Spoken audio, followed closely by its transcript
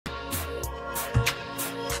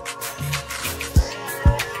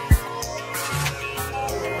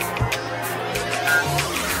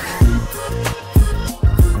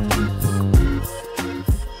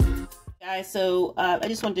so I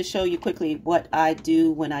just wanted to show you quickly what I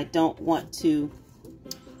do when I don't want to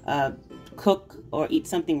cook or eat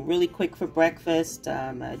something really quick for breakfast.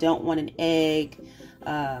 I don't want an egg,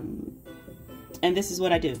 and this is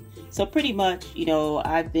what I do. So pretty much, you know,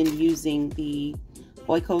 I've been using the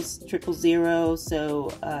Oikos 000,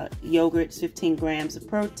 so yogurt, 15 grams of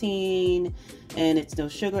protein, and it's no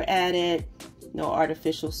sugar added, no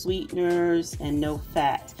artificial sweeteners, and no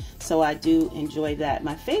fat. So I do enjoy that.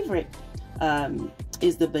 My favorite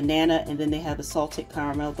is the banana, and then they have the salted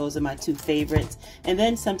caramel. Those are my two favorites. And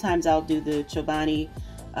then sometimes I'll do the chobani,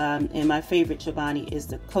 and my favorite chobani is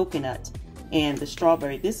the coconut and the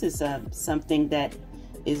strawberry. This is something that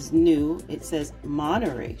is new. It says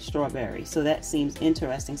Monterey strawberry, so that seems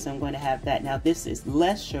interesting, so I'm going to have that. Now this is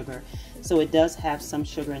less sugar, so it does have some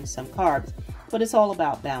sugar and some carbs, but it's all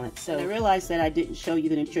about balance. So I realized that I didn't show you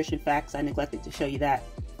the nutrition facts. I neglected to show you that.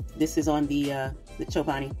 This is on the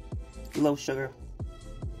chobani, low sugar,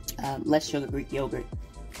 less sugar Greek yogurt.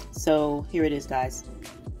 So here it is, guys.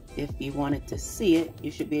 If you wanted to see it,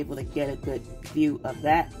 you should be able to get a good view of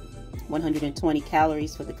that. 120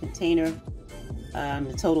 calories for the container.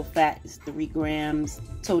 The total fat is 3 grams.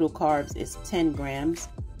 Total carbs is 10 grams.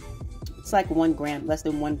 It's like 1 gram, less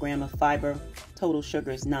than 1 gram of fiber. Total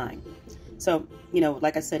sugar is 9. So, you know,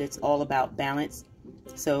 like I said, it's all about balance.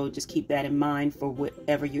 So just keep that in mind for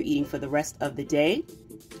whatever you're eating for the rest of the day.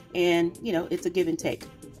 And, you know, it's a give and take.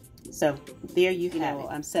 So there you have it.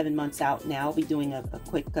 I'm 7 months out now. I'll be doing a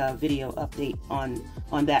quick video update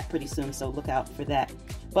on that pretty soon, so look out for that.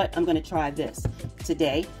 But I'm going to try this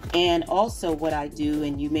today. And also what I do,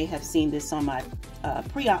 and you may have seen this on my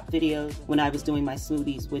pre-op videos when I was doing my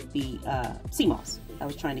smoothies with the sea moss. I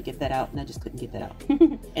was trying to get that out and I just couldn't get that out.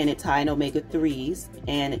 And it's high in omega-3s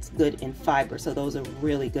and it's good in fiber. So those are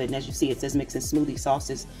really good. And as you see, it says mix in smoothie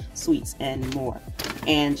sauces, sweets, and more.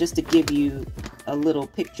 And just to give you a little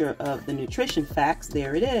picture of the nutrition facts,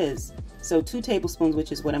 there it is. So 2 tablespoons,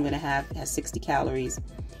 which is what I'm going to have, has 60 calories.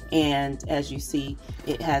 And as you see,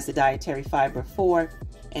 it has the dietary fiber 4,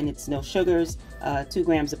 and it's no sugars, 2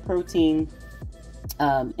 grams of protein,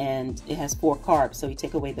 and it has 4 carbs. So you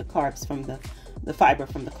take away the carbs from the fiber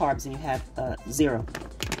from the carbs, and you have 0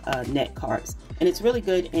 net carbs. And it's really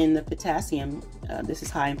good in the potassium. This is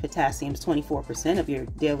high in potassium, it's 24% of your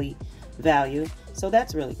daily value. So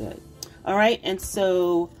that's really good. All right, and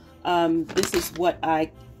so this is what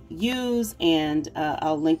I use, and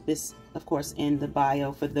I'll link this, of course, in the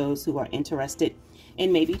bio for those who are interested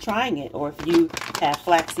in maybe trying it. Or if you have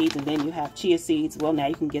flax seeds and then you have chia seeds, well, now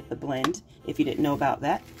you can get the blend if you didn't know about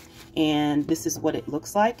that. And this is what it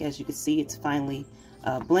looks like. As you can see, it's finely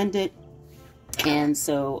blended. And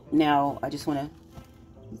so now I just want to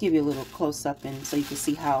give you a little close-up, and so you can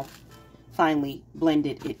see how finely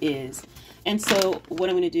blended it is. And so what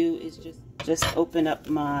I'm going to do is just open up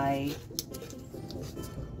my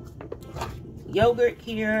yogurt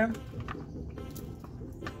here.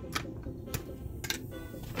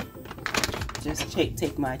 Just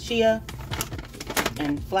take my chia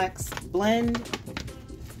and flax blend.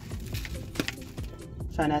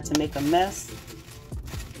 Try not to make a mess.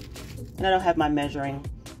 And I don't have my measuring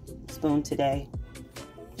spoon today,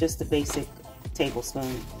 just a basic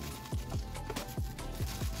tablespoon.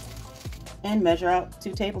 And measure out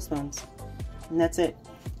 2 tablespoons. And that's it.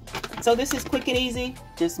 So this is quick and easy.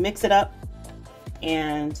 Just mix it up.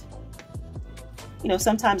 And, you know,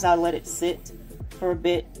 sometimes I'll let it sit for a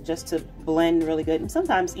bit just to blend really good. And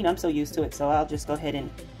sometimes, you know, I'm so used to it, so I'll just go ahead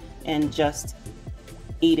and just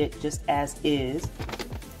eat it just as is,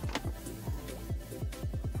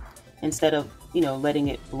 instead of, you know, letting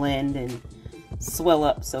it blend and swell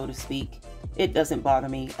up, so to speak. It doesn't bother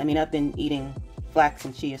me. I mean, I've been eating flax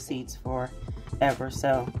and chia seeds forever,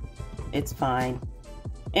 so it's fine.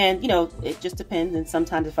 And, you know, it just depends. And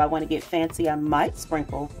sometimes if I want to get fancy, I might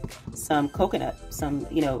sprinkle some coconut, some,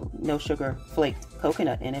 you know, no sugar flaked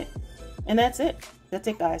coconut in it. And that's it. That's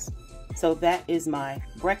it, guys. So that is my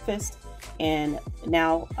breakfast. And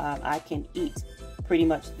now I can eat pretty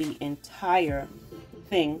much the entire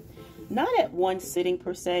thing. Not at one sitting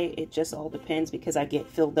per se. It just all depends, because I get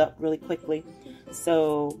filled up really quickly.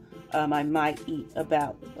 So I might eat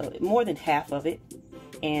about more than half of it.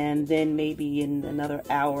 And then maybe in another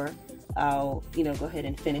hour, I'll, you know, go ahead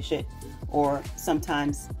and finish it, or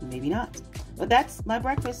sometimes maybe not. But that's my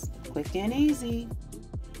breakfast, quick and easy.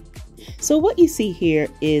 So what you see here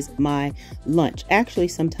is my lunch. Actually,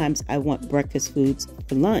 sometimes I want breakfast foods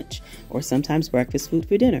for lunch, or sometimes breakfast food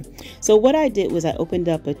for dinner. So what I did was I opened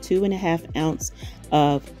up a 2.5 ounce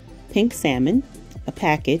of pink salmon, a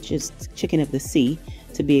package, is chicken of the sea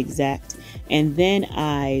to be exact. And then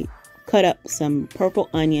I cut up some purple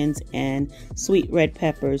onions and sweet red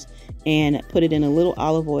peppers and put it in a little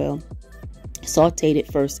olive oil, sauteed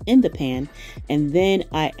it first in the pan, and then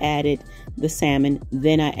I added the salmon,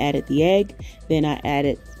 then I added the egg, then I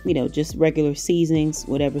added, you know, just regular seasonings,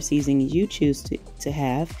 whatever seasonings you choose to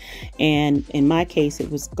have. And in my case,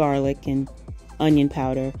 it was garlic and onion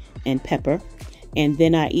powder and pepper. And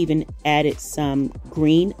then I even added some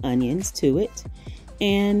green onions to it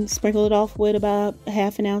and sprinkled it off with about a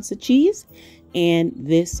half an ounce of cheese. And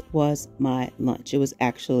this was my lunch. It was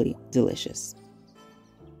actually delicious.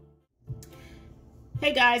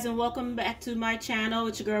 Hey guys, and welcome back to my channel.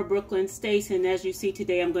 It's your girl Brooklyn Stace, and as you see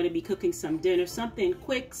today, I'm going to be cooking some dinner, something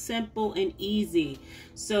quick, simple, and easy.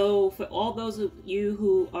 So for all those of you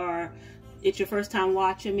who it's your first time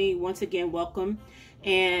watching me, once again, welcome.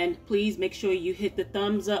 And please make sure you hit the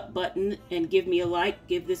thumbs up button and give me a like,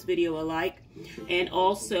 give this video a like. And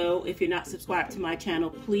also, if you're not subscribed to my channel,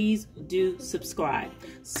 please do subscribe.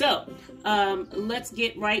 So let's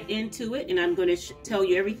get right into it, and I'm going to tell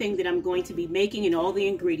you everything that I'm going to be making and all the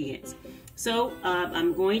ingredients. So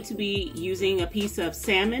I'm going to be using a piece of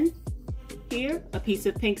salmon here, a piece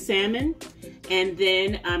of pink salmon, and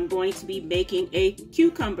then I'm going to be making a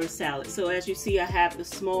cucumber salad. So as you see, I have the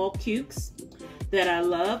small cukes that I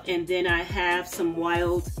love, and then I have some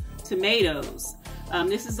wild tomatoes.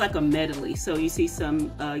 This is like a medley, so you see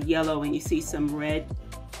some yellow and you see some red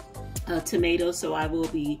tomatoes, so I will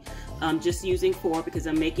be just using 4 because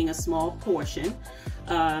I'm making a small portion.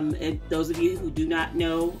 And those of you who do not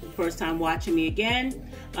know, first time watching me again,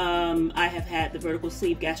 I have had the vertical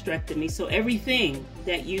sleeve gastrectomy, so everything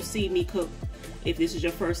that you see me cook, if this is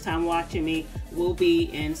your first time watching me, will be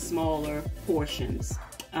in smaller portions.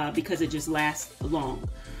 Because it just lasts long.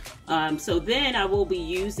 So then I will be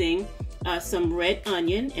using some red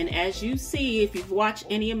onion, and as you see, if you've watched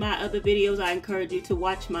any of my other videos, I encourage you to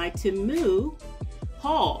watch my Temu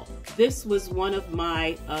haul. This was one of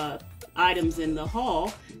my items in the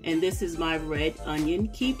haul, and this is my red onion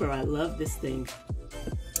keeper. I love this thing.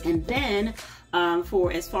 And then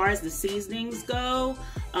for as far as the seasonings go,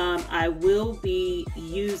 I will be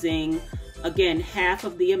using, again, half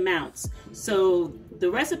of the amounts. So the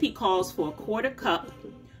recipe calls for a 1/4 cup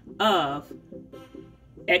of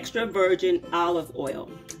extra virgin olive oil.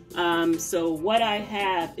 So what I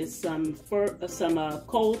have is some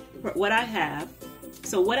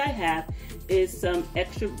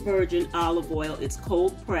extra virgin olive oil. It's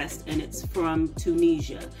cold pressed and it's from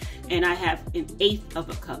Tunisia. And I have 1/8 of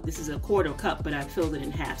a cup. This is a 1/4 cup, but I filled it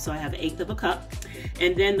in half. So I have 1/8 of a cup.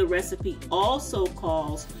 And then the recipe also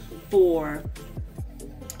calls for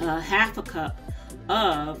half a cup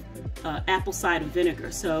of apple cider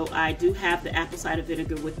vinegar. So I do have the apple cider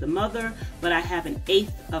vinegar with the mother, but I have 1/8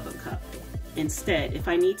 of a cup instead. If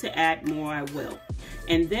I need to add more, I will.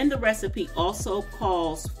 And then the recipe also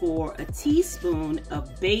calls for a teaspoon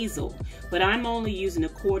of basil, but I'm only using a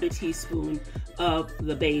 1/4 teaspoon of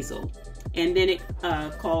the basil. And then it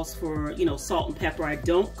calls for, you know, salt and pepper. I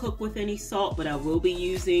don't cook with any salt, but I will be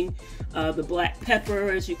using the black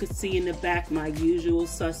pepper. As you can see in the back, my usual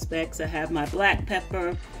suspects. I have my black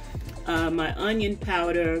pepper, my onion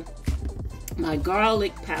powder, my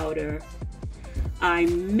garlic powder. I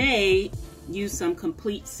may use some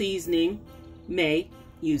complete seasoning. May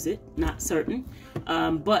use it, not certain.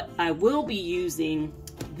 But I will be using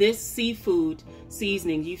this seafood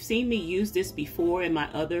seasoning. You've seen me use this before in my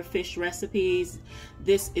other fish recipes.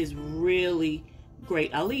 This is really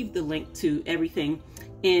great. I'll leave the link to everything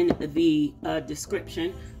in the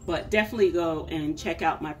description, but definitely go and check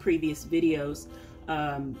out my previous videos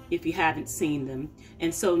if you haven't seen them.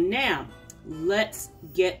 And so now let's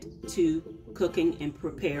get to cooking and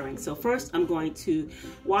preparing. So first I'm going to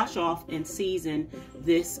wash off and season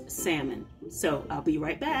this salmon. So I'll be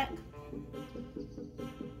right back.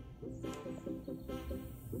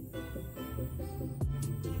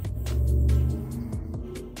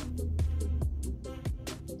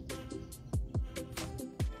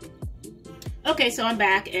 Okay, so I'm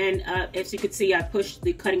back, and as you can see, I pushed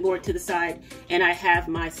the cutting board to the side, and I have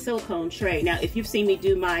my silicone tray. Now, if you've seen me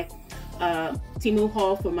do my Temu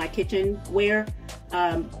haul for my kitchenware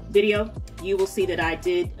video, you will see that I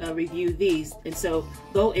did review these. And so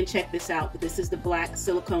go and check this out. This is the black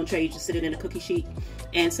silicone tray. You just sit it in a cookie sheet.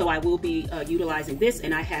 And so I will be utilizing this,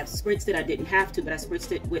 and I have spritzed it. I didn't have to, but I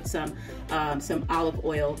spritzed it with some olive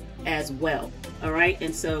oil as well. All right,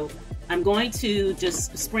 and so I'm going to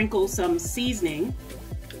just sprinkle some seasoning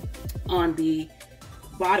on the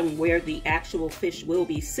bottom where the actual fish will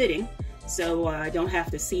be sitting. So I don't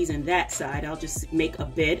have to season that side. I'll just make a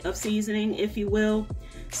bed of seasoning, if you will,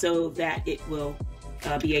 so that it will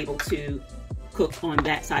be able to cook on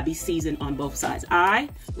that side, be seasoned on both sides. I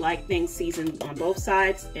like things seasoned on both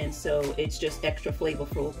sides, and so it's just extra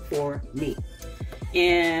flavorful for me.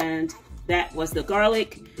 And that was the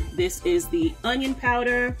garlic. This is the onion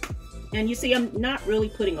powder. And you see, I'm not really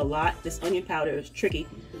putting a lot. This onion powder is tricky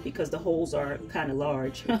because the holes are kind of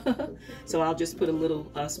large. So I'll just put a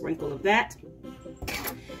little sprinkle of that.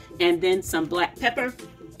 And then some black pepper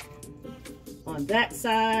on that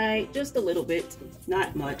side, just a little bit,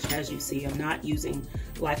 not much. As you see, I'm not using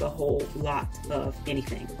like a whole lot of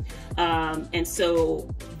anything. And so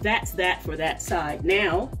that's that for that side.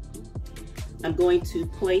 Now I'm going to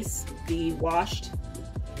place the washed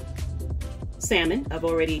salmon. I've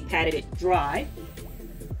already patted it dry,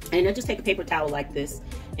 and I'll just take a paper towel like this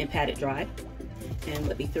and pat it dry. And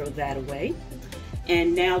let me throw that away.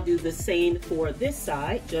 And now do the same for this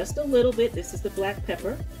side, just a little bit. This is the black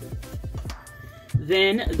pepper.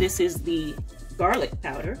 Then this is the garlic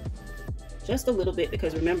powder, just a little bit,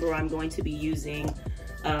 because remember I'm going to be using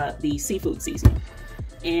the seafood seasoning.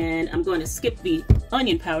 And I'm going to skip the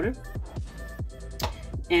onion powder,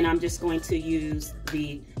 and I'm just going to use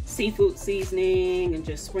the seafood seasoning and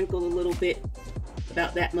just sprinkle a little bit,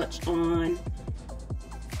 about that much on,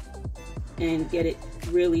 and get it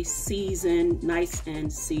really seasoned, nice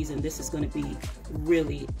and seasoned. This is going to be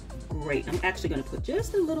really great. I'm actually going to put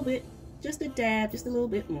just a little bit, just a dab, just a little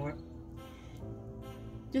bit more.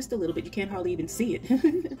 Just a little bit. You can't hardly even see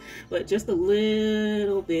it, but just a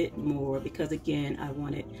little bit more, because again, I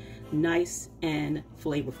want it nice and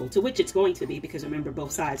flavorful, to which it's going to be, because remember,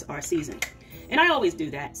 both sides are seasoned. And I always do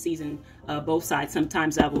that, season both sides.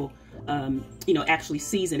 Sometimes I will, you know, actually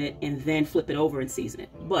season it and then flip it over and season it.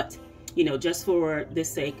 But, you know, just for this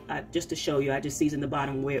sake, just to show you, I just season the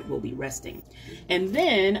bottom where it will be resting. And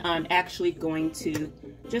then I'm actually going to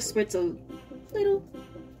just spritz a little,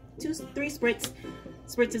 2-3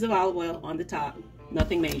 spritzes of olive oil on the top,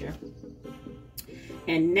 nothing major.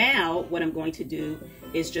 And now what I'm going to do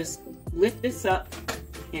is just lift this up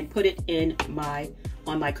and put it in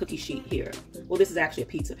on my cookie sheet here. Well, this is actually a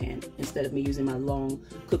pizza pan instead of me using my long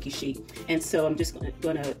cookie sheet. And so I'm just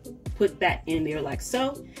gonna put that in there like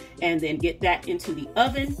so, and then get that into the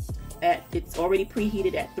oven. It's already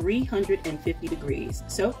preheated at 350 degrees.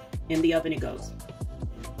 So in the oven it goes.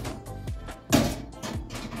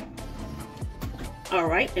 All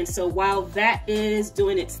right, and so while that is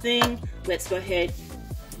doing its thing, let's go ahead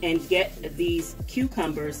and get these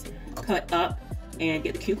cucumbers cut up and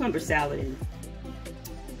get the cucumber salad in.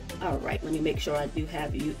 All right, let me make sure I do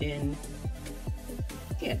have you in.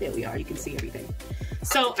 Yeah, there we are. You can see everything.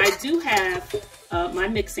 So I do have my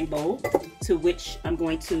mixing bowl, to which I'm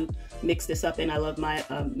going to mix this up in. I love my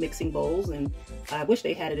mixing bowls, and I wish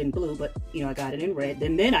they had it in blue, but you know, I got it in red,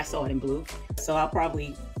 and then I saw it in blue. So I'll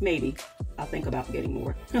probably, maybe, I'll think about getting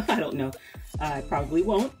more. I don't know. I probably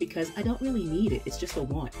won't, because I don't really need it. It's just a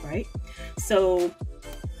want, right? So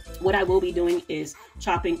what I will be doing is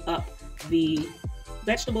chopping up the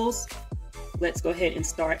vegetables. Let's go ahead and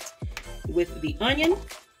start with the onion.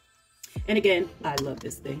 And again, I love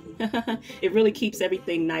this thing. It really keeps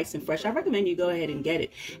everything nice and fresh. I recommend you go ahead and get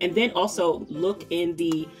it. And then also look in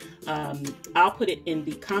the, I'll put it in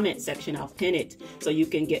the comment section. I'll pin it so you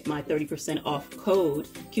can get my 30% off code,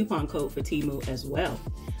 coupon code for Temu as well.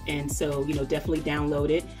 And so, you know, definitely download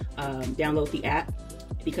it, download the app,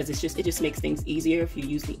 because it just makes things easier if you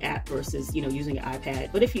use the app versus, you know, using an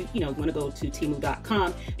iPad. But if you want to go to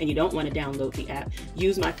Temu.com and you don't want to download the app,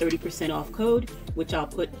 use my 30% off code, which I'll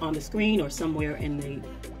put on the screen or somewhere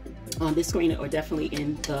on this screen, or definitely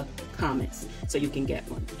in the comments, so you can get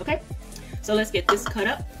one. Okay, so let's get this cut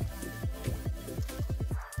up.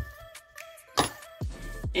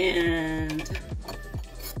 And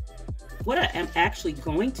what I am actually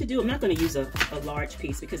going to do, I'm not going to use a large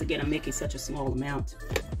piece, because again, I'm making such a small amount.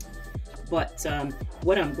 But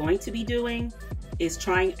what I'm going to be doing is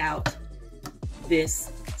trying out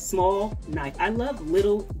this small knife. I love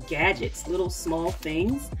little gadgets, little small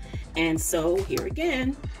things. And so here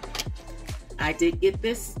again, I did get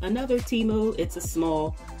this, another Temu. It's a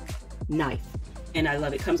small knife, and I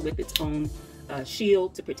love it. It comes with its own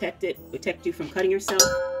shield to protect you from cutting yourself.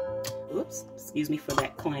 Oops, excuse me for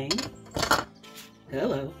that clang.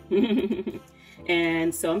 Hello.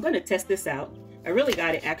 And so I'm going to test this out. I really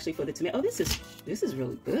got it actually for the tomato. Oh, this is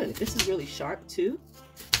really good. This is really sharp too.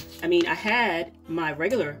 I mean, I had my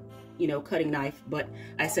regular, you know, cutting knife, but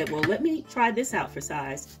I said, well, let me try this out for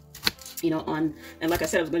size, you know, and like I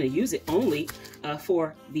said, I was going to use it only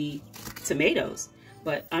for the tomatoes.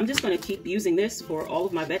 But I'm just going to keep using this for all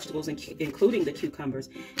of my vegetables, including the cucumbers.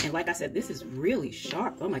 And like I said, this is really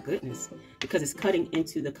sharp. Oh my goodness. Because it's cutting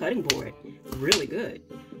into the cutting board really good.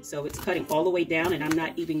 So it's cutting all the way down, and I'm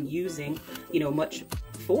not even using, you know, much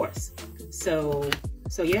force. So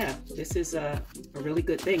yeah, this is a really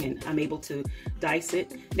good thing, and I'm able to dice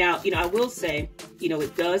it. Now, you know, I will say, you know,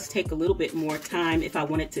 it does take a little bit more time if I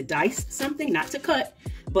wanted to dice something, not to cut,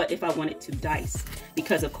 but if I wanted to dice.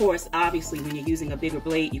 Because of course, obviously, when you're using a bigger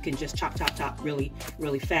blade, you can just chop, chop, chop really,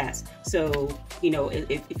 really fast. So, you know,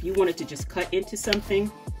 if you wanted to just cut into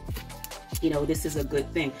something, you know, this is a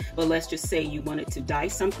good thing. But let's just say you wanted to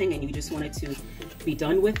dice something and you just wanted to be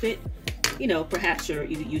done with it. You know, perhaps you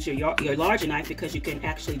use your larger knife, because you can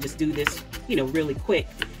actually just do this, you know, really quick,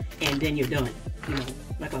 and then you're done. You know,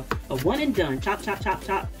 like a one and done, chop, chop, chop,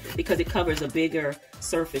 chop, because it covers a bigger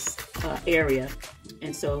surface area,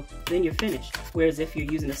 and so then you're finished. Whereas if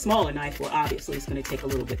you're using a smaller knife, well, obviously it's going to take a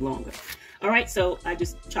little bit longer. All right, so I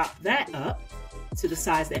just chopped that up to the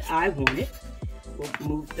size that I wanted. We'll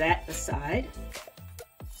move that aside.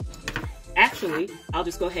 Actually, I'll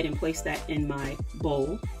just go ahead and place that in my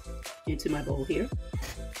bowl. Into my bowl here,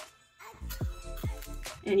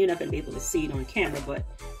 and you're not going to be able to see it on camera, but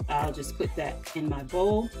I'll just put that in my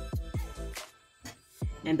bowl,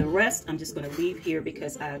 and the rest I'm just going to leave here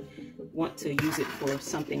because I want to use it for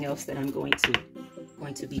something else that I'm going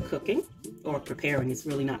to be cooking or preparing. It's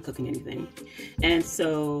really not cooking anything. And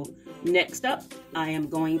so next up, I am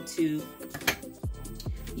going to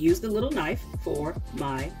use the little knife for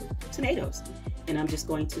my tomatoes, and I'm just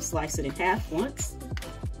going to slice it in half once.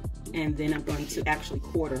 And then I'm going to actually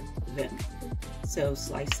quarter them. So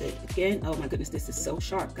slice it again. Oh my goodness, this is so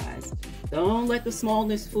sharp, guys. Don't let the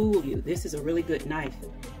smallness fool you. This is a really good knife.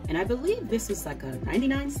 And I believe this is like a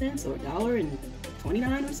 99 cents or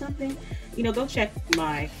 $1.29 or something. You know, go check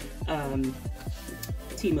my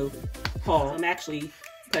Temu haul. I'm actually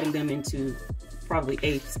cutting them into probably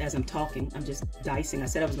eighths as I'm talking. I'm just dicing. I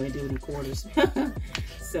said I was going to do it in quarters.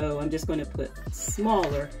 So I'm just going to put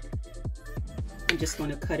smaller. I'm just going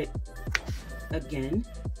to cut it again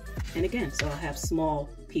and again, so I'll have small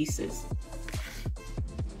pieces.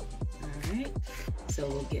 All right, so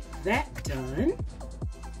we'll get that done,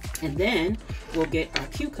 and then we'll get our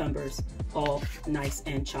cucumbers all nice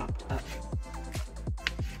and chopped up.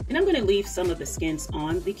 And I'm going to leave some of the skins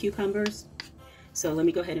on the cucumbers. So let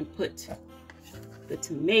me go ahead and put the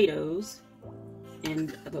tomatoes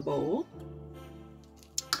in the bowl,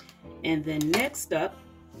 and then next up,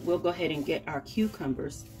 we'll go ahead and get our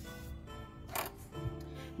cucumbers.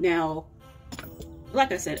 Now,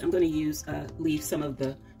 like I said, I'm going to leave some of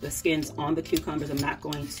the skins on the cucumbers. I'm not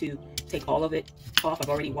going to take all of it off. I've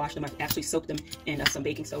already washed them. I've actually soaked them in some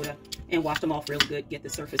baking soda and washed them off really good, get the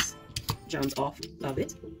surface germs off of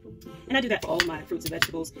it. And I do that for all of my fruits and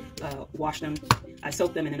vegetables. Wash them, I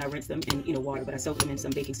soak them, and then I rinse them in, you know, water, but I soak them in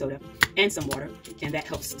some baking soda and some water, and that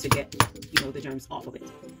helps to get, you know, the germs off of it.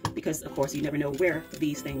 Because of course you never know where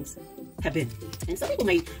these things have been. And some people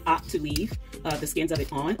may opt to leave the skins of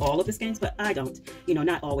it on, all of the skins, but I don't. You know,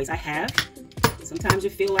 not always. I have. Sometimes you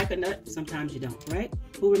feel like a nut, sometimes you don't, right?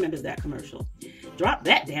 Who remembers that commercial? Drop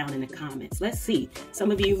that down in the comments. Let's see.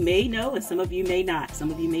 Some of you may know and some of you may not.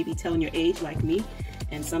 Some of you may be telling your age like me,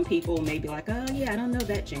 and some people may be like, oh yeah, I don't know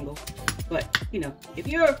that jingle. But, you know, if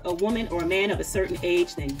you're a woman or a man of a certain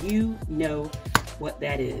age, then you know what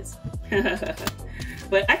that is.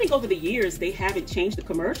 But I think over the years, they haven't changed the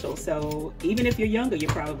commercial. So even if you're younger, you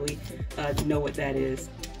probably know what that is.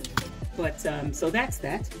 But so that's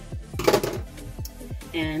that.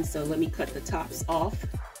 And so let me cut the tops off.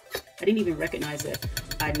 I didn't even recognize that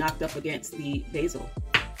I knocked up against the basil.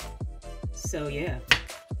 So yeah,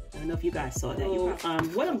 I don't know if you guys saw that.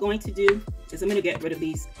 What I'm going to do is I'm going to get rid of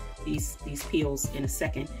these peels in a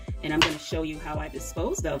second, and I'm going to show you how I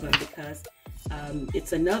disposed of them, because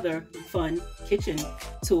it's another fun kitchen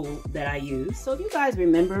tool that I use. So if you guys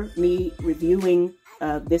remember me reviewing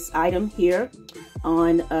this item here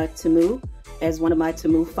on Temu as one of my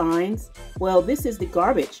Temu finds, well, this is the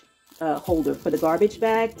garbage holder for the garbage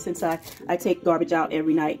bag. Since I take garbage out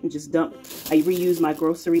every night and just dump, I reuse my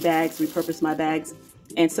grocery bags, repurpose my bags.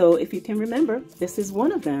 And so if you can remember, this is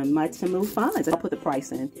one of them, my Temu finds. I'll put the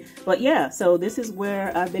price in. But yeah, so this is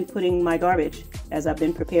where I've been putting my garbage as I've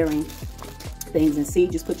been preparing things. And see,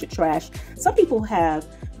 just put your trash. Some people have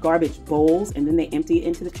garbage bowls and then they empty it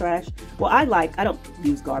into the trash. Well, I don't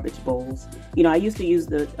use garbage bowls. You know, I used to use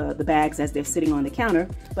the bags as they're sitting on the counter,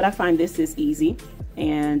 but I find this is easy.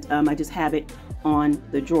 And I just have it on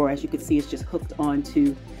the drawer. As you can see, it's just hooked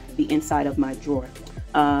onto the inside of my drawer.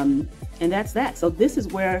 And that's that. So this is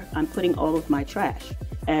where I'm putting all of my trash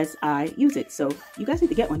as I use it. So you guys need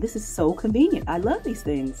to get one. This is so convenient. I love these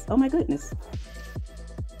things. Oh my goodness.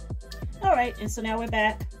 All right, and so now we're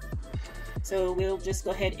back. So we'll just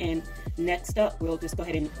go ahead and next up, we'll just go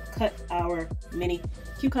ahead and cut our mini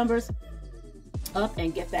cucumbers up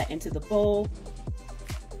and get that into the bowl.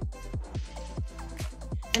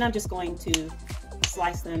 And I'm just going to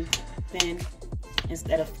slice them thin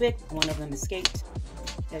instead of thick. One of them escaped,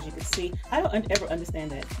 as you can see. I don't ever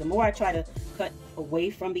understand that. The more I try to cut away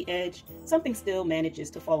from the edge, something still manages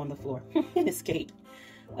to fall on the floor and escape.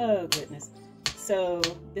 Oh goodness. So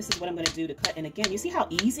this is what I'm going to do to cut. And again, you see how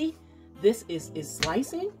easy this is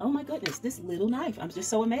slicing? Oh my goodness, this little knife. I'm just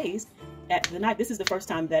so amazed at the knife. This is the first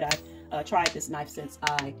time that I tried this knife since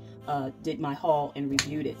I did my haul and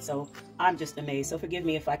reviewed it. So I'm just amazed. So forgive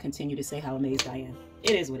me if I continue to say how amazed I am.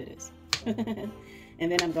 It is what it is.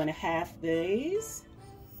 And then I'm going to half these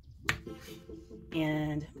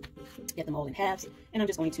and get them all in halves. And I'm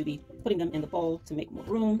just going to be putting them in the bowl to make more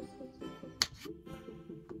room.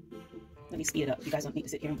 Let me speed it up. You guys don't need to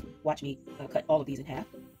sit here and watch me cut all of these in half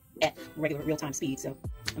at regular real-time speed. So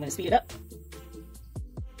I'm going to speed it up.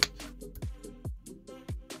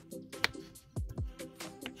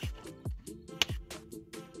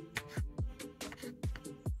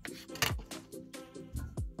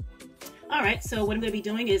 All right, so what I'm going to be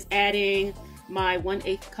doing is adding my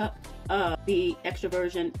 1/8 cup of the extra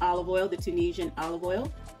virgin olive oil, the Tunisian olive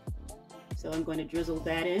oil. So I'm going to drizzle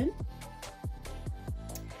that in.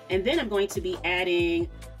 And then I'm going to be adding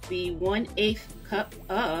the 1/8 cup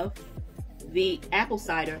of the apple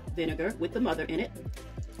cider vinegar with the mother in it.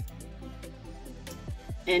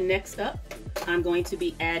 And next up, I'm going to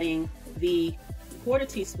be adding the 1/4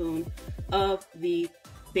 teaspoon of the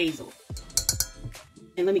basil.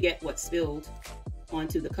 And let me get what spilled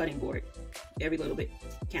onto the cutting board. Every little bit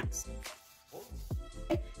counts.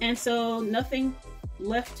 And so nothing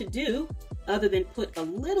left to do other than put a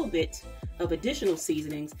little bit of additional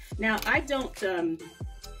seasonings. Now, I don't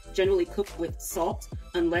generally cook with salt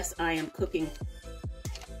unless I am cooking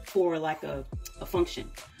for like a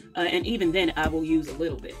function. And even then, I will use a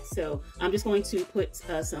little bit. So I'm just going to put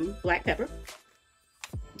some black pepper.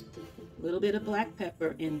 A little bit of black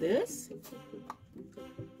pepper in this.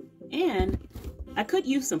 And I could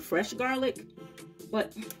use some fresh garlic,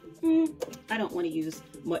 but I don't want to use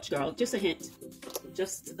much garlic. Just a hint,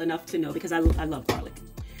 just enough to know, because I love garlic.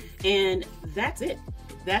 And that's it.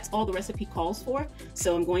 That's all the recipe calls for.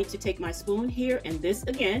 So I'm going to take my spoon here, and this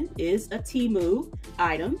again is a Temu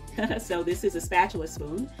item. So this is a spatula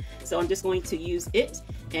spoon. So I'm just going to use it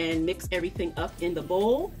and mix everything up in the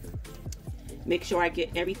bowl. Make sure I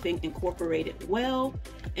get everything incorporated well.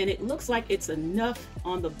 And it looks like it's enough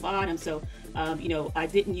on the bottom. So, you know, I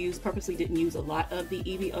purposely didn't use a lot of the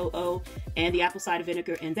EVOO and the apple cider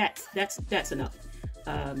vinegar, and that's enough.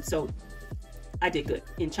 So I did good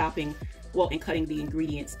in chopping, well, in cutting the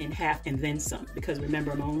ingredients in half and then some, because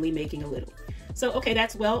remember, I'm only making a little. So, okay,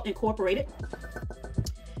 that's well incorporated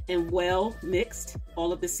and well mixed,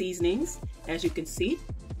 all of the seasonings, as you can see.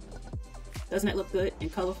 Doesn't that look good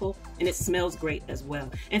and colorful? And it smells great as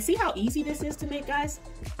well. And see how easy this is to make, guys?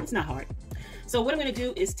 It's not hard. So what I'm gonna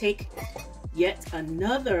do is take yet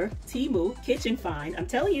another Temu kitchen find. I'm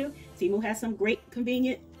telling you, Temu has some great,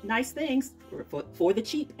 convenient, nice things for the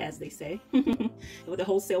cheap, as they say, with the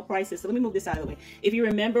wholesale prices. So let me move this out of the way. If you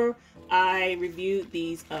remember, I reviewed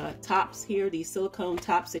these tops here, these silicone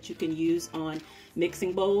tops that you can use on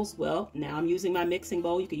mixing bowls. Well, now I'm using my mixing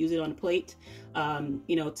bowl. You can use it on a plate.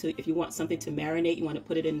 You know, if you want something to marinate, you want to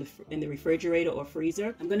put it in the refrigerator or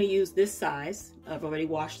freezer. I'm going to use this size. I've already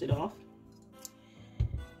washed it off.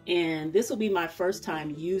 And this will be my first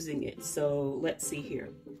time using it. So let's see here.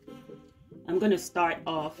 I'm going to start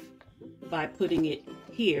off by putting it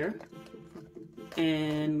here.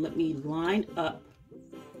 And let me line up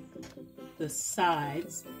the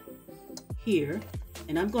sides here.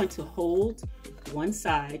 And I'm going to hold one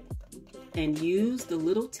side and use the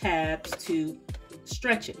little tabs to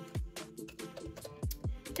stretch it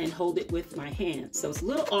and hold it with my hand. So it's a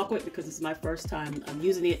little awkward because it's my first time. I'm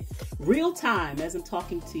using it real time as I'm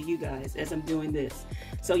talking to you guys as I'm doing this.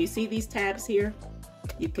 So you see these tabs here?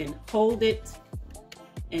 You can hold it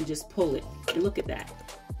and just pull it. And look at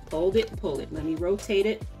that. Hold it, pull it. Let me rotate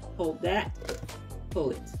it. Hold that,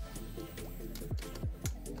 pull it.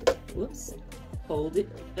 Whoops. Hold it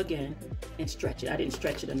again and stretch it. I didn't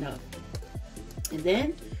stretch it enough. And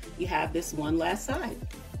then you have this one last side.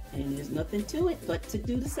 And there's nothing to it but to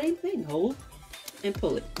do the same thing. Hold and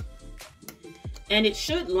pull it. And it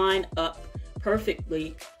should line up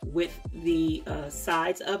perfectly with the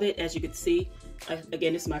sides of it. As you can see,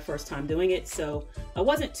 Again, this is my first time doing it, so I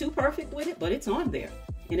wasn't too perfect with it, but it's on there.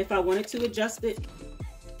 And if I wanted to adjust it,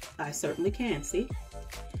 I certainly can, see?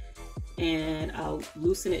 And I'll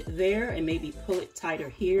loosen it there and maybe pull it tighter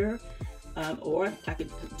here, or I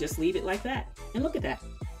could just leave it like that. And look at that.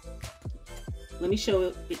 Let me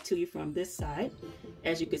show it to you from this side.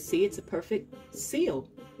 As you can see, it's a perfect seal.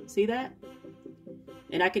 See that?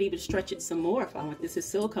 And I could even stretch it some more if I want. This is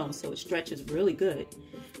silicone, so it stretches really good.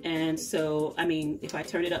 And so, I mean, if I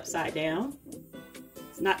turn it upside down,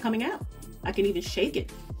 it's not coming out. I can even shake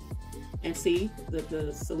it and see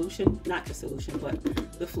the solution, not the solution, but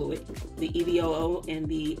the fluid, the EVOO and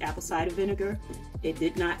the apple cider vinegar, it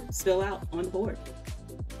did not spill out on the board.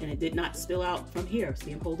 And it did not spill out from here.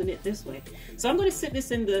 See, I'm holding it this way. So I'm gonna sit this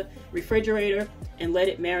in the refrigerator and let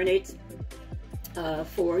it marinate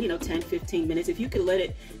for, you know, 10-15 minutes. If you could let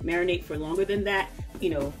it marinate for longer than that, you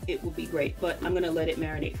know, it will be great. But I'm gonna let it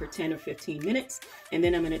marinate for 10 or 15 minutes, and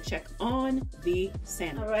then I'm gonna check on the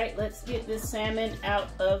salmon. All right, let's get this salmon out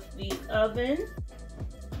of the oven.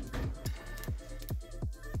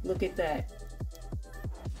 Look at that.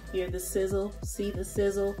 Hear the sizzle, see the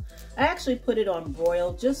sizzle. I actually put it on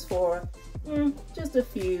broil just for just a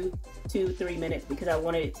few, 2-3 minutes, because I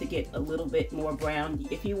wanted it to get a little bit more brown.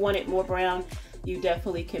 If you want it more brown, you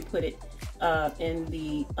definitely can put it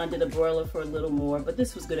under the broiler for a little more, but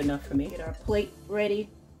this was good enough for me. Get our plate ready.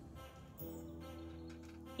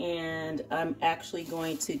 And I'm actually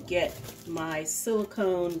going to get my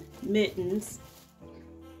silicone mittens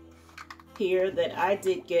here that I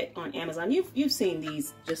did get on Amazon. You've seen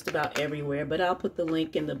these just about everywhere, but I'll put the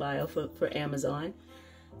link in the bio for Amazon.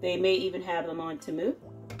 They may even have them on Temu.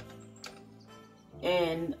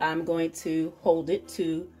 And I'm going to hold it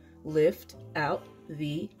to lift out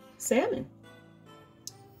the salmon.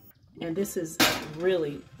 And this is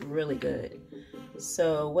really, really good.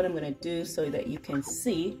 So what I'm going to do so that you can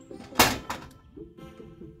see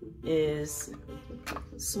is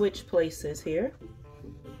switch places here.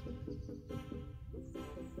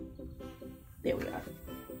 There we are.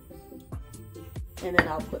 And then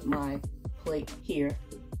I'll put my plate here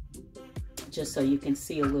just so you can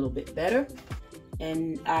see a little bit better.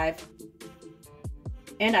 And I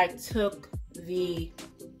took the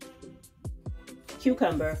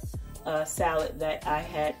cucumber salad that I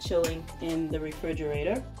had chilling in the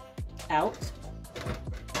refrigerator out.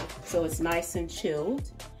 So it's nice and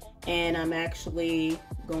chilled. And I'm actually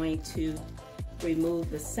going to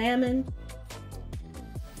remove the salmon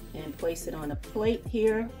and place it on a plate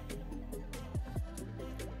here.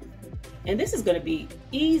 And this is going to be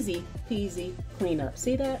easy peasy cleanup.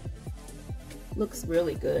 See that? Looks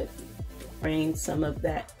really good. Drain some of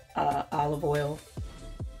that olive oil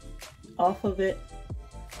off of it.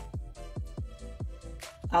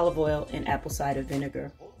 Olive oil and apple cider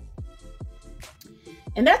vinegar.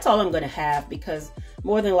 And that's all I'm going to have, because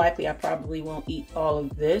more than likely I probably won't eat all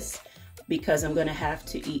of this, because I'm going to have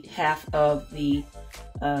to eat half of the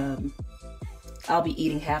I'll be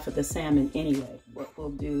eating half of the salmon anyway. What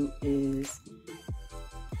we'll do is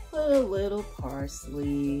put a little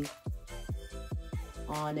parsley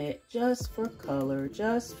on it, just for color,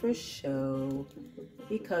 just for show,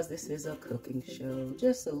 because this is a cooking show.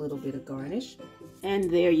 Just a little bit of garnish.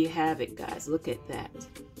 And there you have it, guys. Look at that.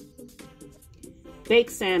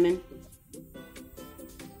 Baked salmon,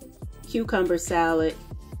 cucumber salad,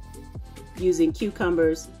 using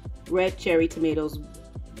cucumbers, red cherry tomatoes,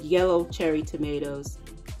 yellow cherry tomatoes,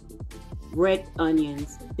 red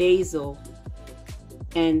onions, basil,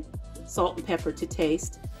 and salt and pepper to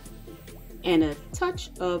taste, and a touch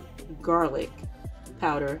of garlic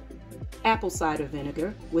powder, apple cider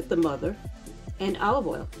vinegar with the mother, and olive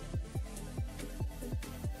oil.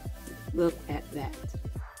 Look at that.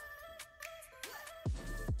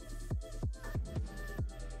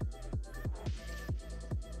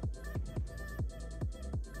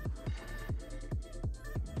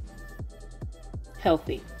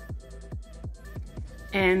 Healthy.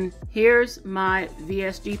 And here's my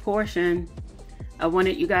VSG portion. I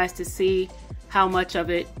wanted you guys to see how much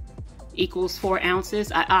of it equals 4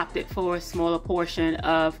 ounces. I opted for a smaller portion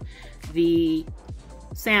of the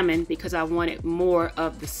salmon because I wanted more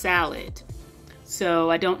of the salad.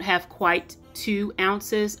 So I don't have quite 2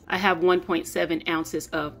 ounces. I have 1.7 ounces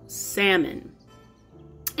of salmon.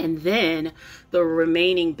 And then the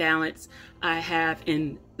remaining balance I have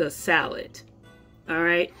in the salad. All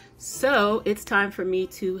right, so it's time for me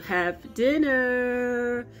to have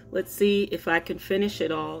dinner. Let's see if I can finish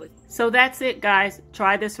it all. So that's it, guys.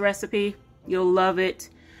 Try this recipe. You'll love it,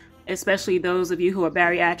 especially those of you who are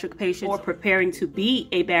bariatric patients or preparing to be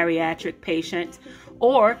a bariatric patient,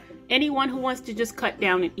 or anyone who wants to just cut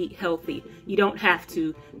down and eat healthy. You don't have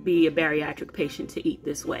to be a bariatric patient to eat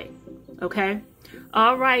this way. Okay?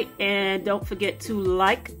 All right, and don't forget to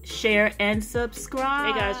like, share, and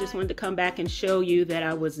subscribe. Hey guys, just wanted to come back and show you that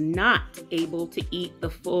I was not able to eat the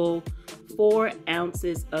full 4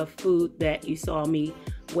 ounces of food that you saw me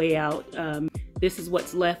weigh out. This is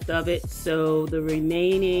what's left of it, so the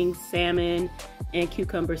remaining salmon and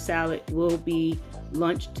cucumber salad will be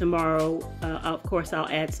lunch tomorrow. Of course, I'll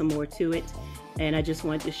add some more to it. And I just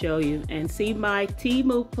wanted to show you. And see my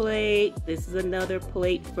Temu plate. This is another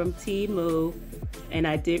plate from Temu. And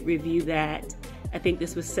I did review that. I think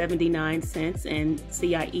this was 79 cents. And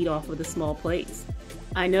see, I eat off of the small plates.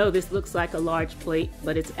 I know this looks like a large plate,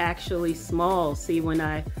 but it's actually small. See, when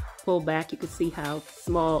I pull back, you can see how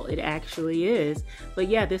small it actually is. But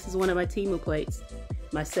yeah, this is one of my Temu plates.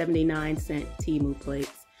 My 79-cent Temu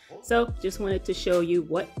plates. So just wanted to show you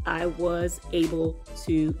what I was able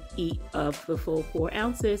to eat of the full 4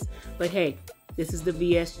 ounces. But hey, this is the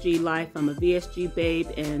VSG life. I'm a VSG babe,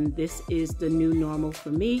 and this is the new normal for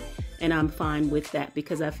me. And I'm fine with that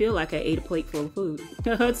because I feel like I ate a plate full of food.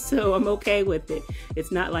 So I'm okay with it.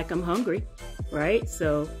 It's not like I'm hungry, right?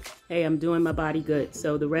 So hey, I'm doing my body good.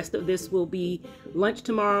 So the rest of this will be lunch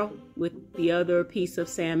tomorrow with the other piece of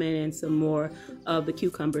salmon and some more of the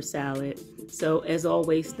cucumber salad. So as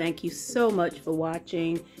always, thank you so much for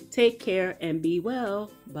watching. Take care and be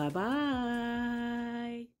well. Bye-bye.